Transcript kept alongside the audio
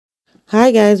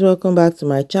Hi guys, welcome back to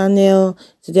my channel.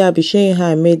 Today I'll be showing you how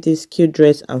I made this cute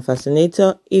dress and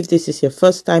fascinator. If this is your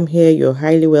first time here, you're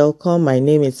highly welcome. My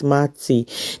name is Marty.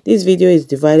 This video is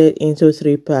divided into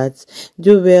 3 parts.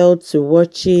 Do well to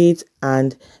watch it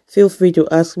and feel free to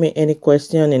ask me any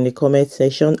question in the comment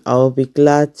section. I'll be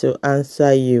glad to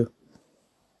answer you.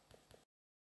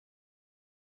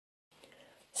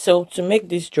 So to make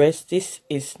this dress, this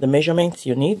is the measurements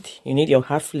you need. You need your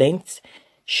half length,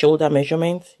 shoulder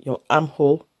measurement, your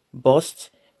armhole, bust,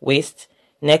 waist,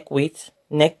 neck width,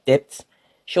 neck depth,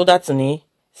 shoulder to knee,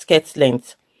 skirt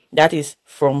length. That is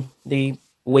from the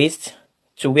waist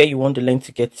to where you want the length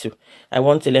to get to. I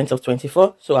want a length of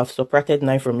 24, so I've subtracted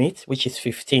 9 from it, which is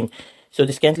 15. So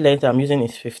the skirt length I'm using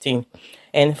is 15.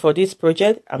 And for this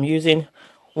project, I'm using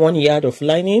 1 yard of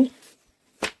lining.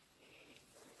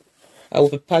 I will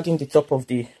be padding the top of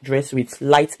the dress with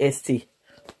light ST.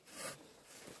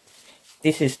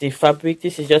 This is the fabric.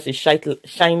 This is just a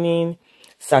shining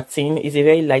satin. It's a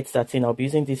very light satin. I'll be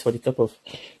using this for the top of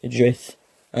the dress.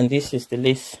 And this is the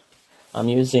lace I'm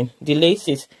using. The lace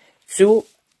is 2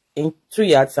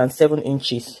 yards and 7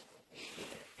 inches.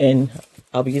 And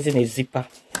I'll be using a zipper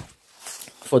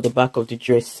for the back of the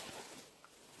dress.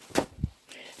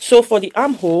 So for the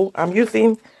armhole, I'm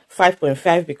using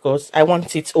 5.5 because I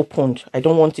want it opened. I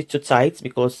don't want it too tight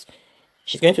because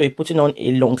she's going to be putting on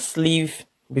a long sleeve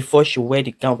before she wear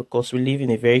the gown because we live in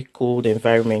a very cold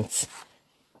environment.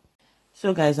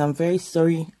 So guys, I'm very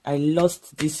sorry I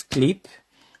lost this clip.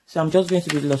 So I'm just going to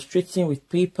be illustrating with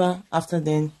paper. After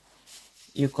then,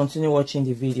 you continue watching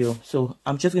the video. So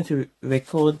I'm just going to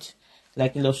record,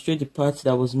 like illustrate the parts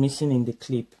that was missing in the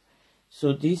clip.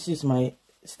 So this is my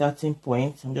starting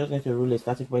point. I'm just going to rule a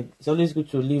starting point. It's always good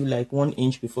to leave like 1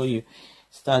 inch before you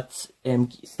start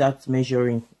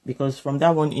measuring, because from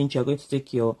that 1 inch you're going to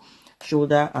take your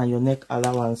shoulder and your neck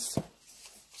allowance.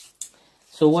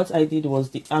 So what I did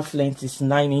was the half length is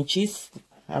 9 inches.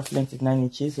 Half length is 9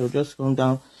 inches. So just come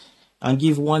down and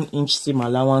give 1 inch seam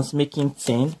allowance, making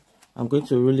 10. I'm going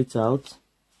to rule it out.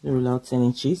 Rule out 10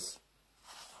 inches.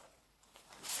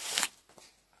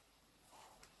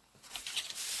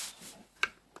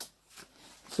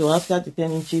 So after the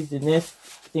 10 inches, the next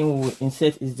thing we'll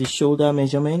insert is the shoulder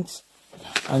measurement.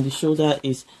 And the shoulder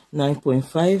is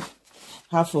 9.5.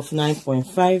 Half of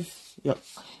 9.5. Yeah.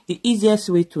 The easiest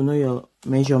way to know your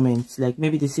measurements, like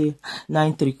maybe they say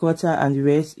 9 3/4 and the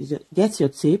rest, is just get your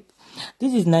tape.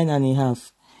 This is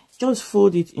 9.5. Just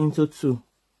fold it into 2.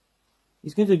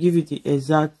 It's going to give you the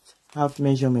exact half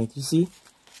measurement. You see,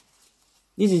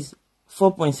 this is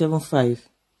 4.75.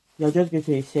 You're just going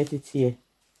to insert it here.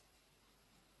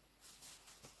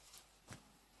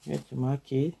 You have to mark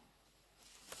it.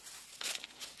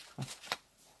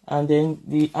 And then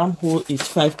the armhole is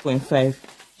 5.5.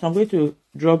 So I'm going to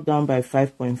drop down by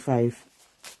 5.5.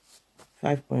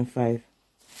 5.5.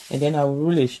 And then I will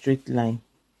rule a straight line.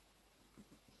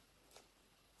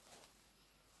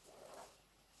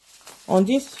 On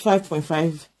this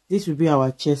 5.5, this will be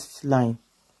our chest line.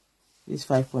 This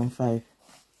 5.5.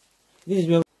 This is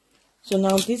where. So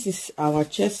now this is our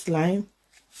chest line.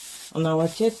 On our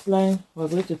chest line, we're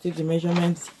going to take the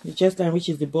measurements. The chest line, which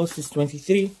is the bust, is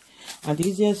 23. And the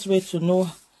easiest way to know,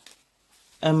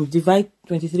 divide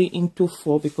 23 into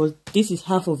 4 because this is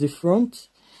half of the front.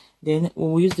 Then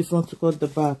we'll use the front to cut the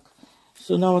back.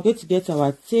 So now we're going to get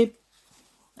our tape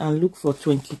and look for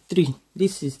 23.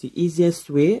 This is the easiest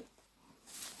way.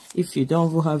 If you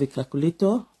don't have a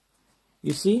calculator,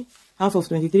 you see, half of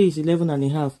 23 is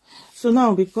 11.5. So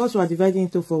now, because we're dividing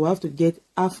into 4, we have to get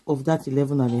half of that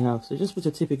 11.5. So just put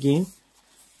your tape again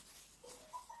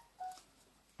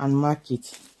and mark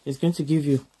it. It's going to give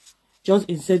you, just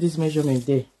insert this measurement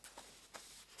there.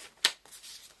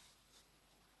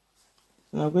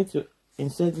 So now I'm going to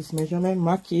insert this measurement,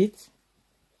 mark it.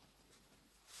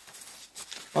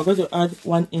 We're going to add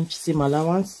 1 inch seam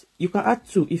allowance. You can add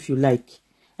 2 if you like.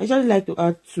 I usually like to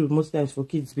add 2 most times for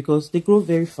kids because they grow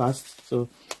very fast. So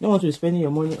you don't want to be spending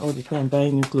your money all the time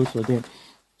buying new clothes for them.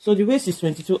 So the waist is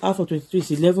 22. Half of 22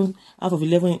 is 11. Half of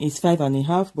 11 is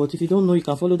 5.5. But if you don't know, you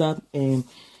can follow that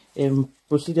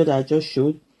procedure that I just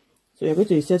showed. So you're going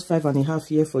to insert 5.5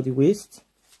 here for the waist.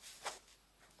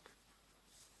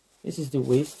 This is the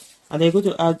waist. And then you're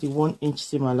going to add the 1 inch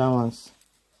seam allowance.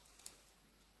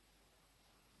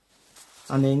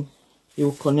 And then you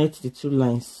will connect the 2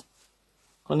 lines.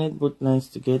 Connect both lines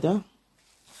together.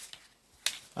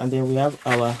 And then we have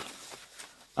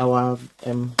our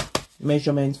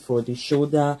measurement for the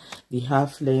shoulder, the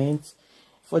half length.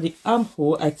 For the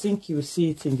armhole, I think you will see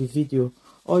it in the video.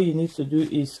 All you need to do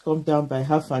is come down by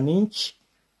 1/2 inch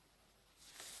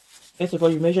First of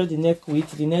all, you measure the neck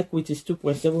width. The neck width is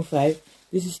 2.75.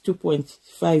 This is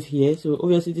 2.5 here. So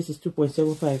obviously this is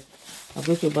 2.75. I'm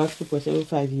going to mark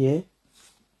 2.75 here.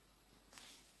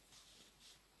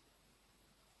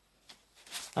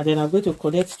 And then I'm going to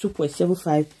connect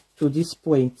 2.75 to this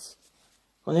point.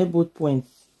 Connect both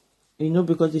points. You know,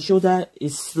 because the shoulder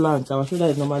is slant. Our shoulder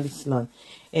is normally slant.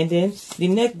 And then the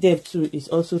neck depth too is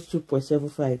also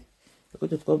 2.75. I'm going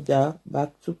to come down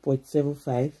back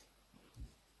 2.75.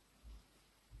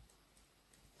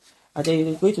 And then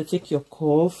you're going to take your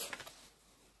curve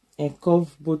and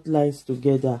curve both lines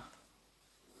together.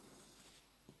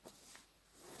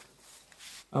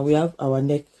 And we have our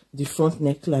neck, the front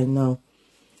neckline now.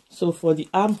 So for the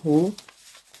armhole,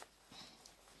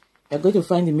 we're going to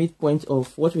find the midpoint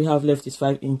of what we have left is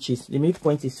 5 inches. The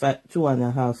midpoint is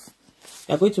 2.5.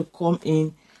 You're going to come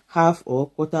in half or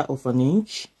quarter of an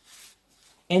inch.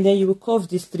 And then you will curve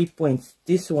these 3 points.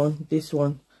 This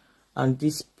one, and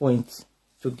this point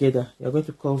together. You're going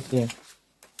to curve them.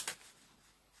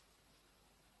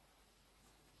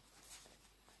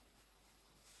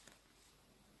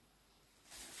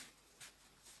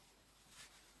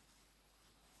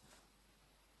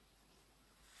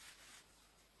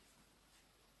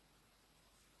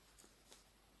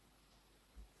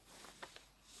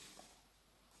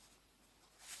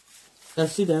 You can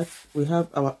see that we have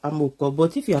our armhole cut,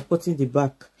 but if you are cutting the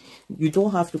back, you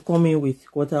don't have to come in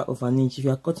with quarter of an inch. If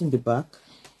you are cutting the back,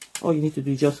 all you need to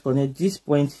do is just connect this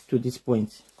point to this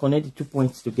point. Connect the 2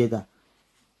 points together.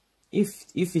 If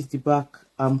it's the back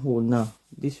armhole now,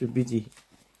 this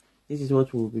is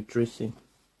what we'll be tracing.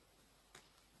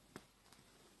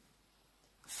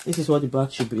 This is what the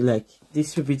back should be like.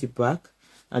 This should be the back,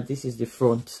 and this is the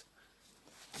front.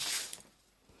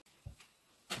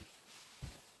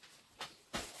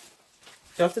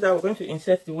 So after that, we're going to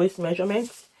insert the waist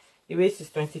measurement. The waist is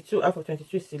 22, half of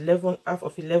 22 is 11, half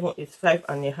of 11 is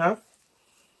 5.5.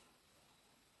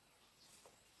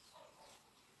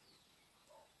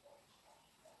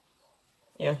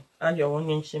 Yeah, add your 1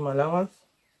 inch seam allowance.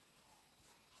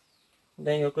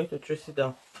 Then you're going to trace it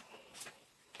down.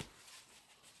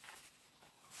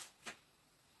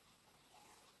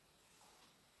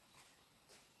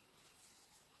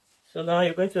 So now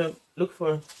you're going to look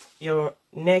for your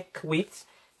neck width,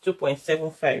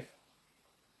 2.75.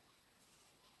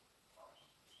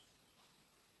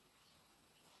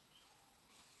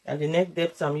 And the neck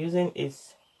depth I'm using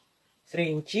is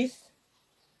 3 inches.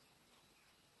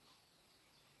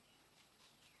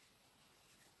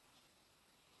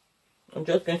 I'm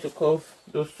just going to curve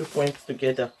those 2 points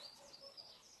together.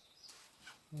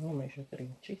 I'll measure 3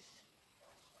 inches.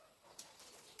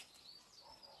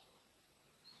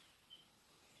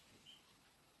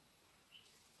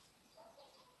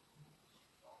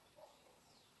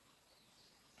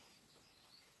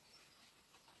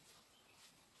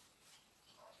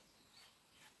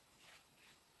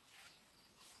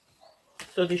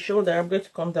 So the shoulder, I'm going to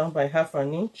come down by half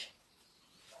an inch.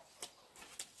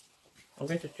 I'm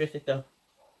going to trace it out.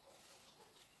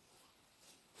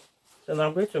 So now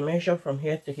I'm going to measure from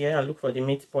here to here and look for the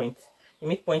midpoint. The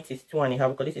midpoint is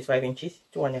 2.5 because this is 5 inches.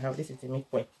 2.5, this is the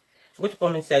midpoint. I'm going to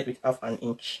come inside with half an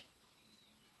inch.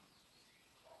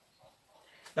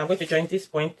 Now I'm going to join this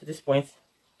point to this point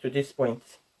to this point.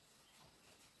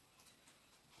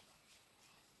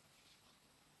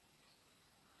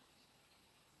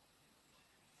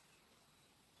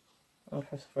 I'll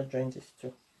first of all join these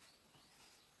two.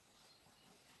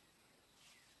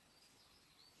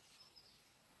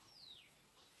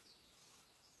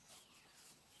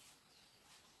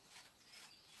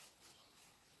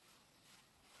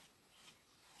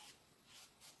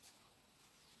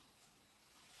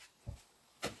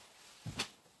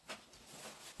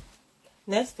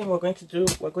 Next thing we're going to do,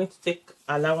 we're going to take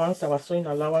allowance, our sewing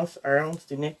allowance around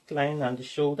the neckline and the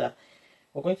shoulder.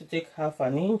 We're going to take half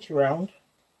an inch round.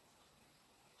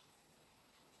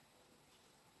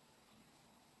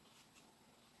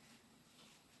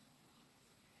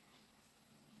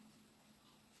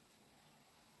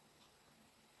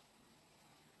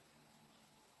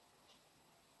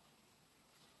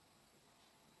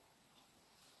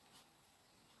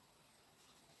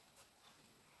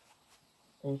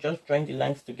 And just join the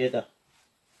lines together.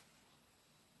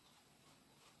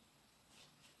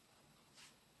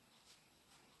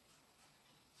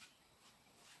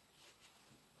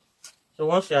 So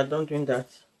once you are done doing that,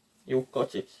 you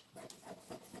cut it.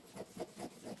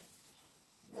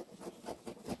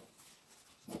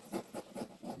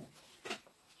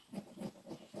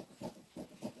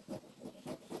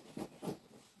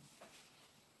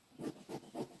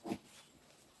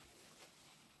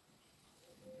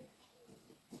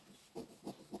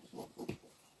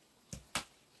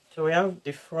 So we have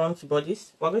the front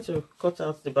bodies. We're going to cut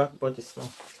out the back bodies now.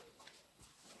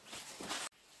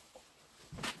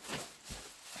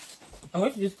 I'm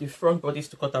going to use the front bodies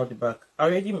to cut out the back. I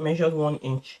already measured 1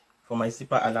 inch for my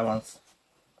zipper allowance.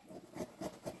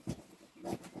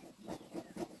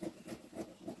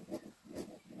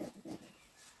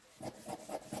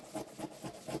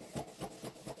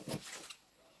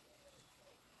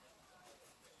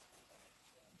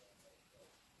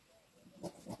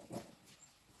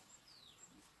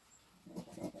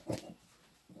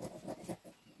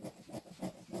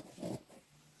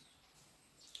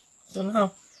 So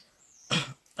now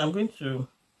I'm going to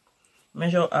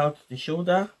measure out the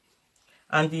shoulder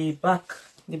and the back.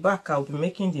 The back, I'll be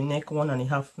making the neck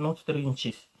 1.5, not 3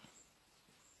 inches.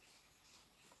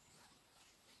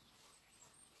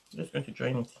 Just going to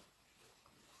join it.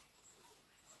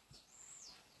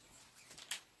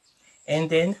 And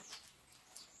then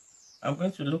I'm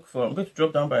going to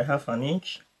drop down by 1/2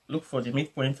 inch, look for the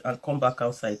midpoint and come back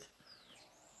outside.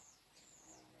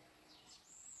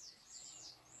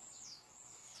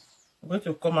 I'm going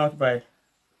to come out by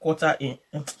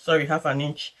 1/2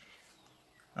 inch.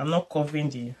 I'm not covering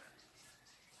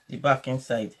the back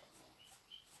inside.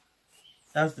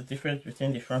 That's the difference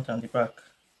between the front and the back.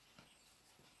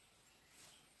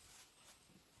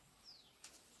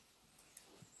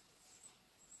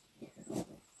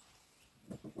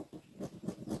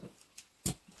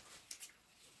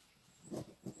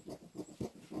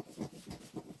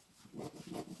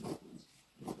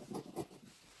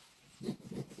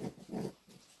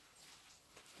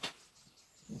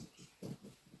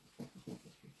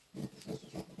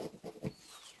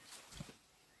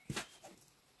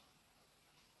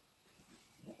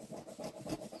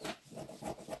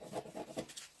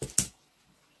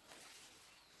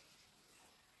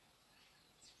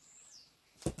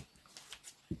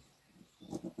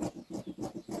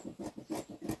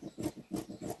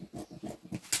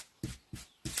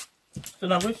 So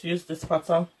now I'm going to use this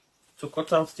pattern to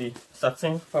cut out the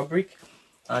satin fabric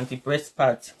and the breast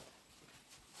part.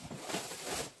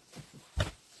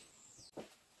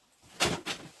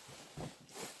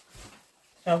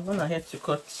 So I've gone ahead to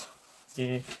cut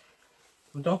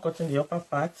I'm done cutting the upper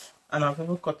part, and I've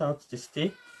even cut out the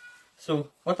stay.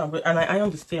 So what I'm going, and I iron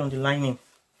the stay on the lining.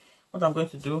 What I'm going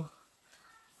to do,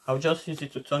 I'll just use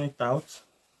it to turn it out,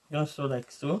 just so like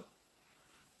so.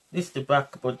 This is the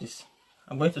back bodies.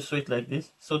 I'm going to sew it like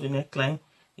this, sew the neckline,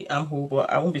 the armhole, but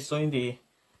I won't be sewing the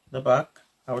back.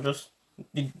 I'll just,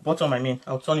 the bottom I mean,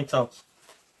 I'll turn it out.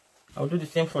 I'll do the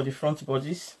same for the front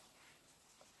bodies.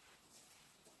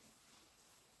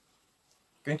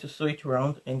 Going to sew it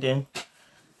around and then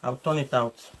I'll turn it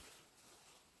out.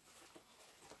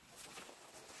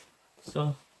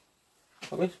 So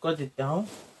I'm going to cut it down.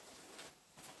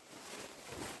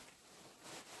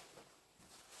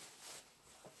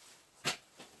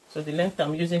 So the length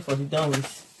I'm using for the down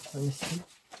is, let me see,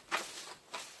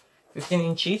 15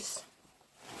 inches.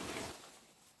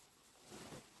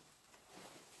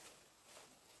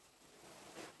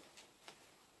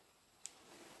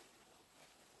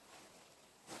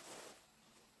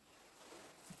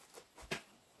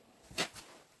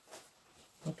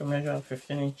 I'm going to measure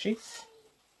 15 inches.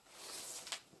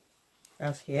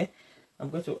 That's here. I'm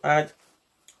going to add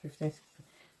 15.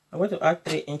 I'm going to add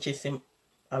 3 inches same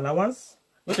allowance.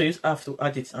 I'm going to use half to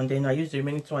add it, and then I use the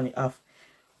remaining 2.5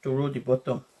 to roll the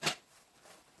bottom.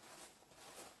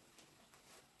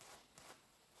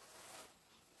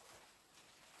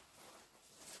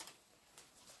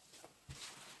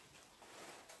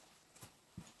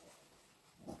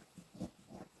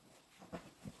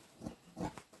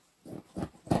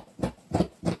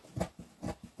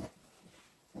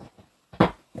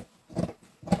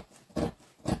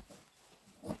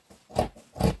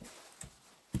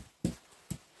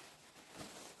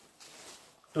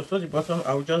 To sew the bottom,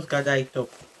 I will just gather it up.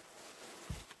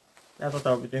 That's what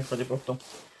I'll be doing for the bottom.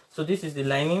 So this is the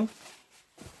lining.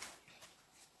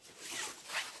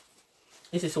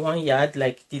 This is 1 yard,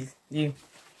 like the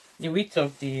width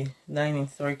of the lining.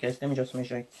 Sorry guys, let me just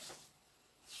measure it.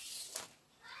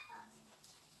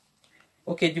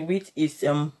 Okay, the width is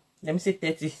let me say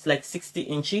 30, it's like 60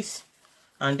 inches,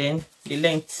 and then the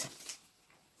length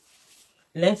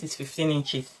is 15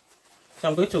 inches. So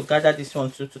I'm going to gather this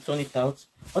one too to turn it out.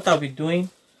 What I'll be doing,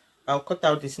 I'll cut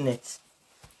out this net.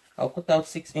 I'll cut out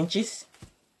 6 inches.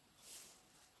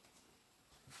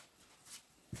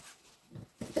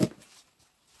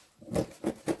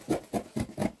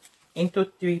 Into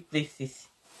 3 places.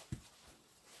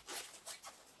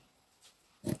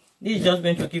 This is just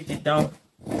going to give the down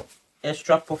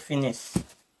extra puffiness.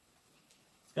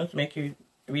 It's going to make it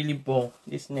really ball,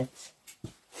 this net.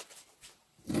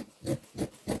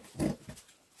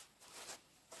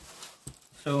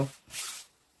 So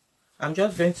I'm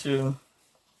just going to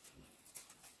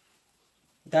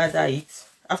gather it.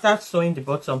 After sewing the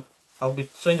bottom, I'll be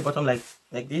sewing the bottom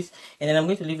like this, and then I'm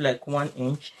going to leave like 1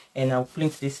 inch, and I'll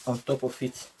pleat this on top of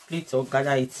it. Pleat or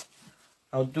gather it.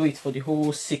 I'll do it for the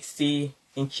whole 60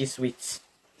 inches width,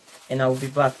 and I'll be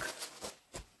back.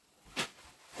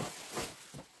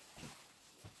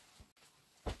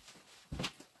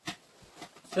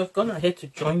 So I've gone ahead to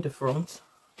join the front.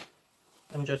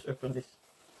 Let me just open this.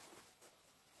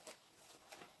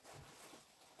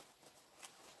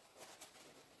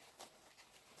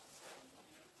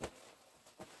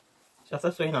 So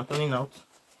after sewing and turning out,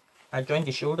 I joined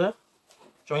the shoulder,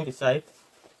 joined the side,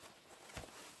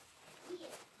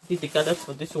 did the gathers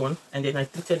for this one, and then I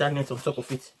pleated that net on top of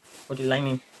it for the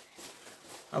lining.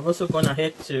 I've also gone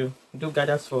ahead to do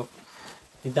gathers for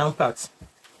the down parts.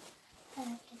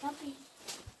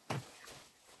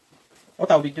 What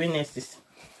I'll be doing next is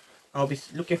I'll be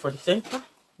looking for the center.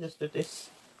 Just do this.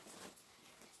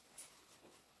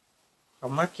 I'll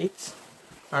mark it.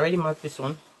 I already marked this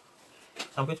one. So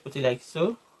I'm going to put it like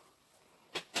so.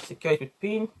 Secure it with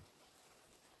pin.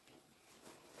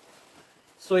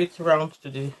 Sew it round to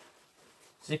the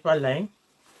zipper line.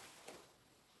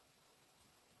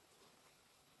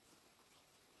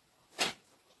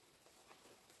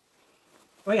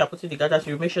 When you're putting the gathers,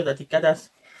 you make sure that the gathers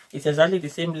is exactly the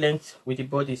same length with the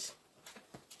bodies.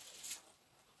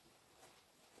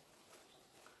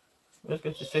 I'm just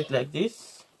going to sew it like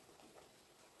this.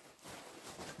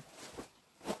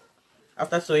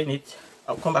 After sewing it,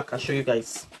 I'll come back and show you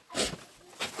guys.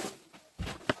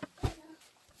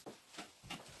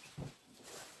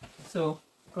 So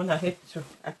I'm going ahead to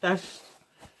attach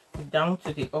the down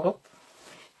to the up.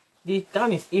 The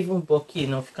down is even bulky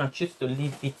enough. You can choose to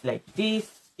leave it like this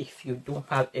if you don't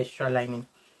have extra lining.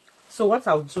 So what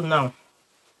I'll do now,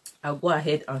 I'll go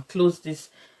ahead and close this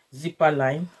zipper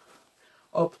line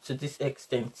up to this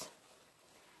extent,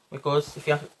 because if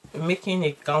you're making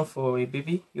a gown for a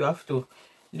baby, you have to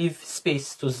leave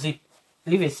space to zip,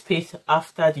 leave a space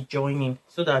after the joining,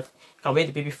 so that you can wear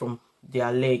the baby from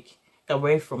their leg, you can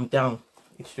wear it from down.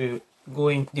 It will go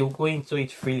in, they'll go into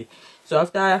it freely. So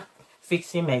after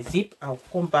fixing my zip, I'll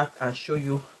come back and show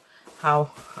you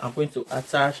how I'm going to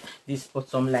attach this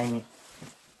bottom lining.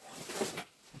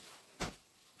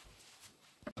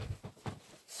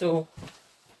 So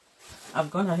I've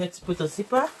gone ahead to put the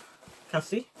zipper. You can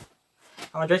see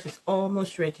our dress is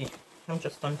almost ready. I'm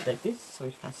just turn it like this so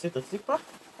you can see the zipper.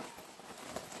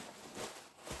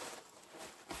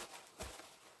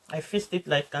 I fixed it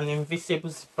like an invisible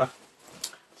zipper.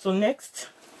 So next,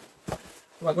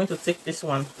 we're going to take this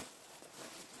one.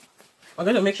 We're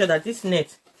going to make sure that this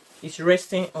net is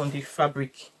resting on the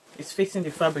fabric. It's facing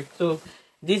the fabric. So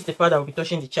this is the part that will be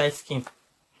touching the child's skin.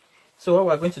 So what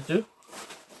we're going to do,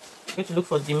 we're going to look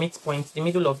for the midpoint, the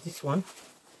middle of this one.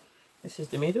 This is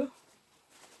the middle.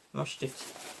 Notched it.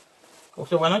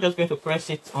 So we're not just going to press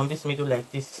it on this middle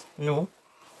like this. No,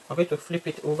 we're going to flip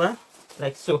it over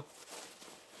like so,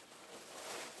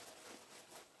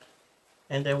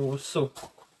 and then we'll sew.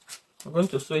 We're going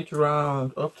to sew it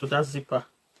round up to that zipper.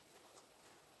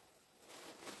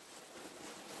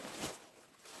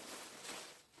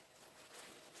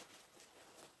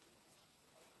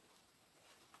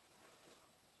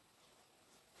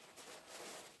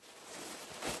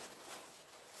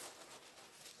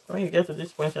 When you get to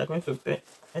this point, you're going to bend.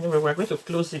 Anyway, we're going to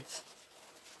close it.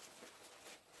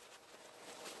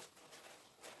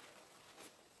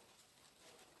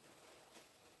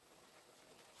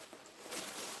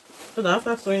 So that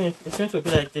after sewing it, it's going to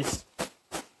be like this.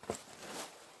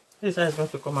 This side is going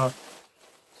to come out.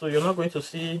 So you're not going to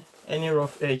see any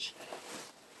rough edge.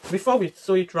 Before we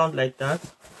sew it round like that,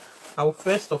 I will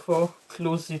first of all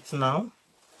close it now.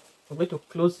 I'm going to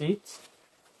close it.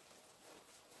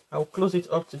 I will close it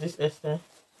up to this extent.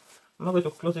 I'm not going to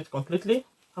close it completely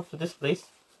up to this place,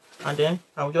 and then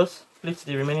I'll just pleat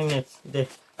the remaining net there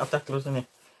after closing it.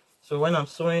 So when I'm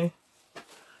sewing,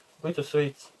 I'm going to sew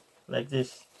it like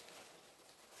this,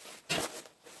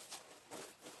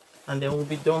 and then we'll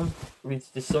be done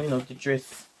with the sewing of the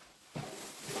dress.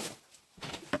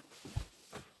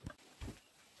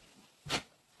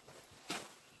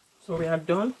 So we are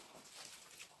done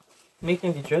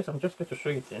making the dress. I'm just going to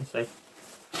show you the inside.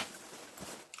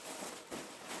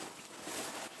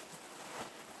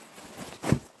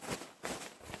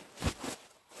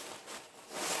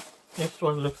 This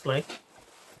one looks like,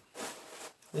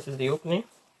 this is the opening,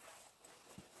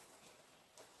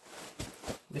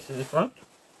 this is the front.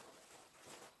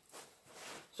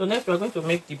 So next we're going to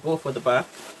make the bow for the back.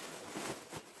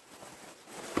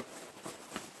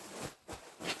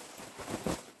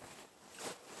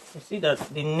 You see that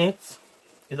the net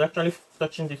is actually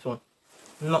touching this one.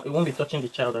 No, it won't be touching the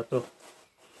child at all.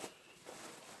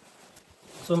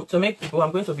 So to make the bow,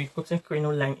 I'm going to be putting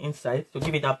crinoline inside to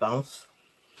give it that bounce.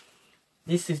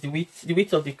 This is the width. The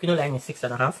width of the crinoline is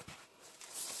 6.5.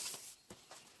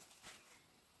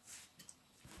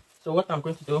 So what I'm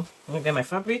going to do, I'm going to get my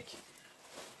fabric.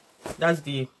 That's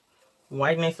the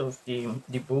wideness of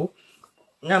the bow.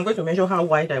 Now I'm going to measure how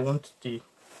wide I want the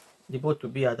bow to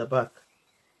be at the back.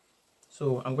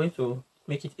 So I'm going to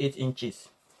make it 8 inches.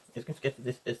 It's going to get to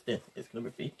this extent. It's going to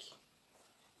be big.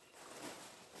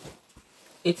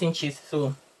 8 inches.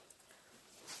 So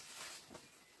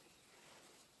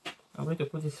I'm going to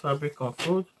put this fabric on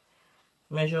fold.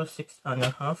 Measure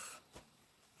 6.5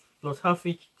 plus half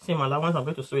each, same allowance. I'm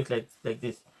going to sew it like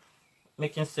this,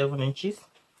 making 7 inches,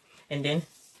 and then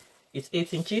it's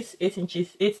 8 inches. 8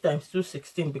 inches, 8 times 2,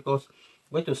 16, because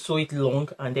I'm going to sew it long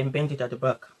and then bend it at the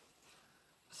back.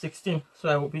 16. So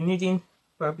I will be needing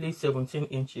probably 17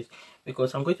 inches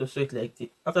because I'm going to sew it like this.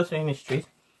 After sewing it straight,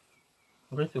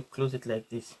 I'm going to close it like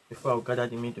this before I'll gather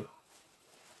the middle.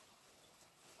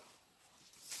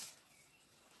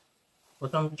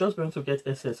 But I'm just going to get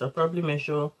excess. I'll probably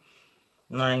measure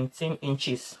 19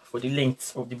 inches for the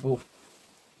length of the bow.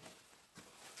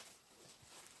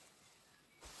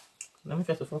 Let me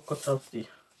first of all cut out the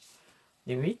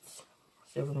width,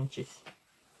 7 inches.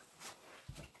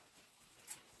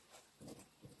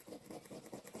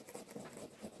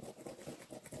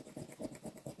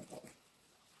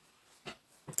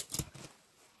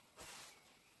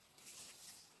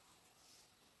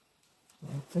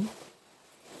 I'm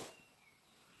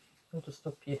going to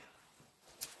stop here.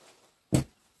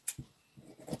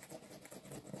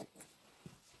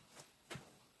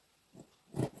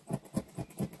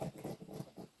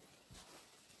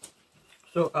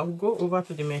 So I will go over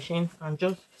to the machine and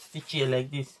just stitch here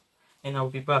like this, and I'll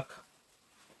be back.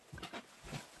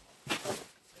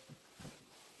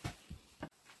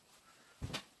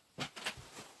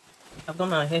 I've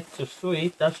gone ahead to sew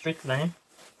it, that straight line,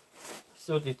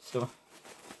 sewed it, so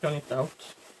turn it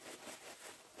out.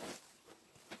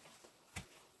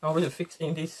 I'm going to fix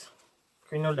in this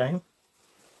crinoline.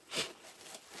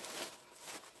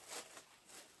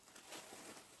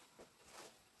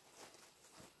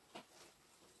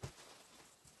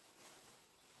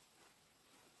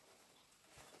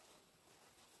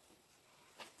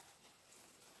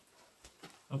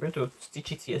 I'm going to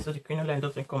stitch it here so the crinoline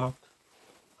doesn't come out.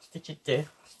 Stitch it there,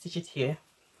 stitch it here,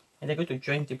 and they're going to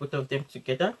join the both of them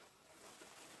together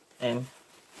and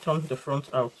turn the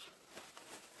front out.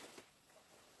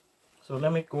 So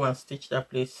let me go and stitch that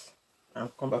place and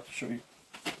come back to show you.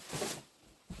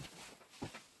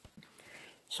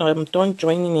 So I'm done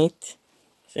joining it.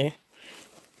 See?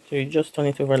 So you just turn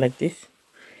it over like this,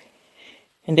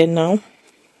 and then now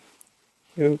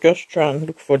you just try and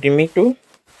look for the middle.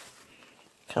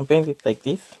 You can bend it like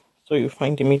this so you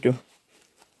find the middle.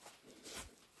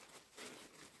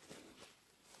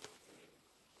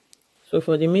 So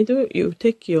for the middle, you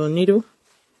take your needle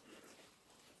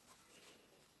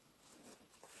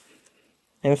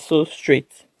and sew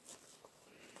straight.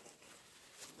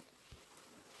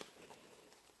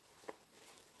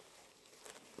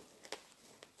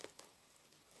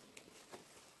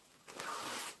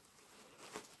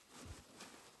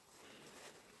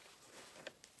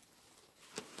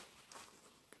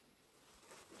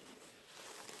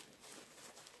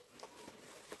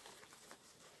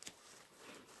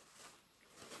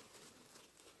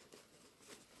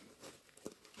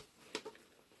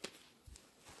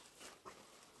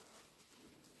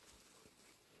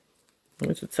 I'm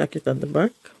going to tack it at the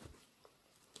back.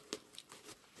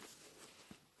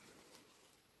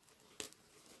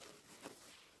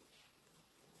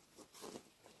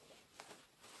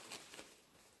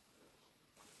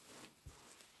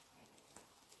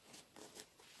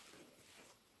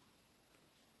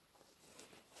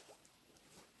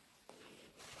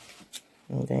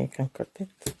 And then you can cut it.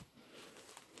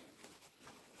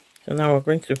 So now we're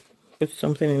going to put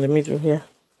something in the middle here.